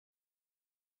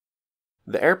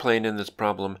The airplane in this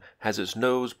problem has its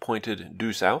nose pointed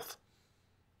due south,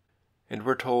 and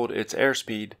we're told its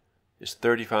airspeed is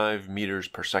 35 meters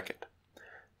per second.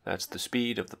 That's the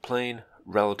speed of the plane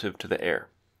relative to the air,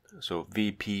 so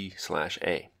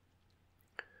VP/A.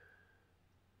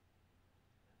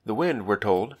 The wind, we're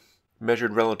told,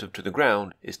 measured relative to the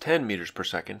ground, is 10 meters per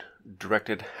second,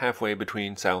 directed halfway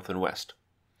between south and west.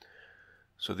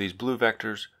 So these blue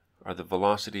vectors are the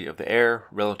velocity of the air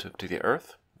relative to the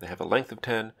Earth. They have a length of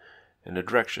 10 and a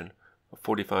direction of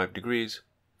 45 degrees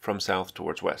from south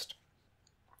towards west.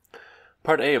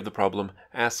 Part A of the problem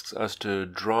asks us to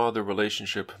draw the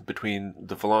relationship between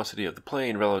the velocity of the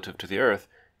plane relative to the Earth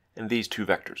and these two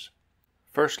vectors.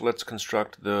 First, let's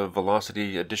construct the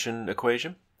velocity addition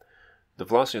equation. The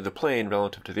velocity of the plane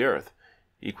relative to the Earth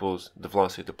equals the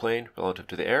velocity of the plane relative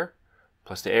to the air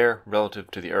plus the air relative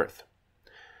to the Earth.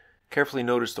 Carefully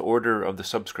notice the order of the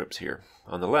subscripts here.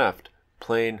 On the left,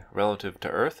 plane relative to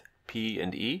Earth, P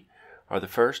and E, are the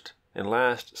first and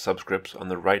last subscripts on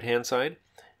the right-hand side,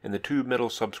 and the two middle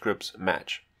subscripts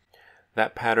match.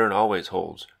 That pattern always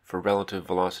holds for relative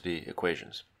velocity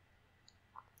equations.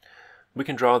 We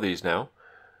can draw these now.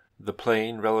 The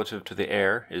plane relative to the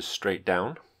air is straight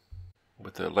down,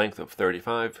 with a length of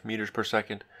 35 meters per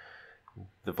second.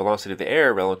 The velocity of the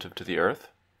air relative to the Earth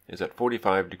is at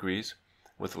 45 degrees,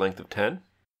 with a length of 10.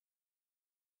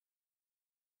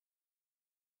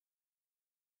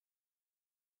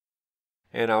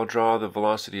 And I'll draw the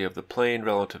velocity of the plane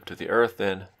relative to the Earth,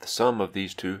 then the sum of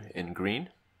these two in green,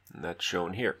 and that's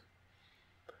shown here.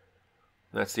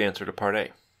 That's the answer to part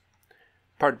A.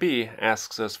 Part B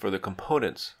asks us for the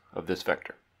components of this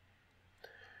vector.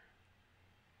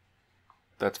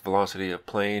 That's velocity of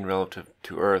plane relative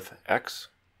to Earth, x,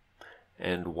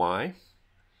 and y.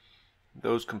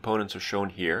 Those components are shown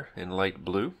here in light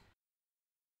blue.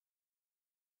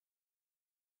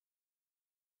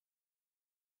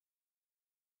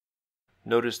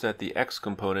 Notice that the x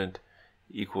component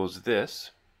equals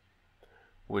this,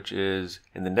 which is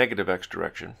in the negative x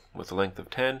direction, with a length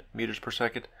of 10 meters per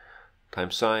second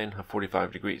times sine of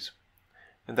 45 degrees.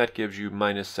 And that gives you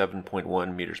minus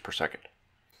 7.1 meters per second.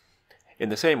 In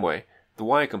the same way, the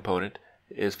y component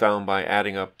is found by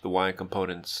adding up the y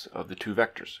components of the two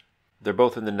vectors. They're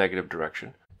both in the negative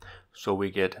direction, so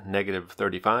we get negative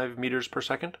 35 meters per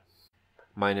second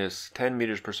minus 10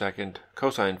 meters per second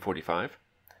cosine 45,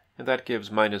 and that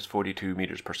gives minus 42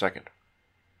 meters per second.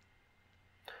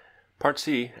 Part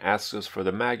C asks us for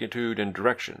the magnitude and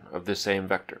direction of this same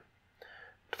vector.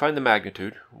 To find the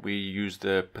magnitude, we use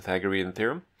the Pythagorean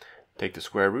theorem, take the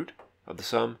square root of the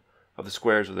sum of the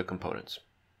squares of the components.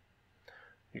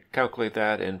 You calculate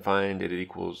that and find it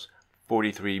equals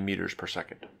 43 meters per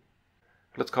second.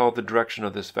 Let's call the direction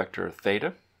of this vector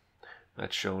theta.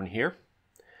 That's shown here.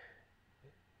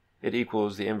 It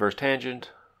equals the inverse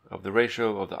tangent of the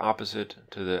ratio of the opposite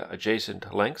to the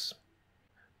adjacent lengths.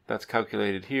 That's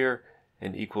calculated here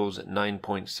and equals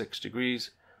 9.6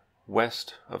 degrees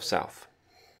west of south.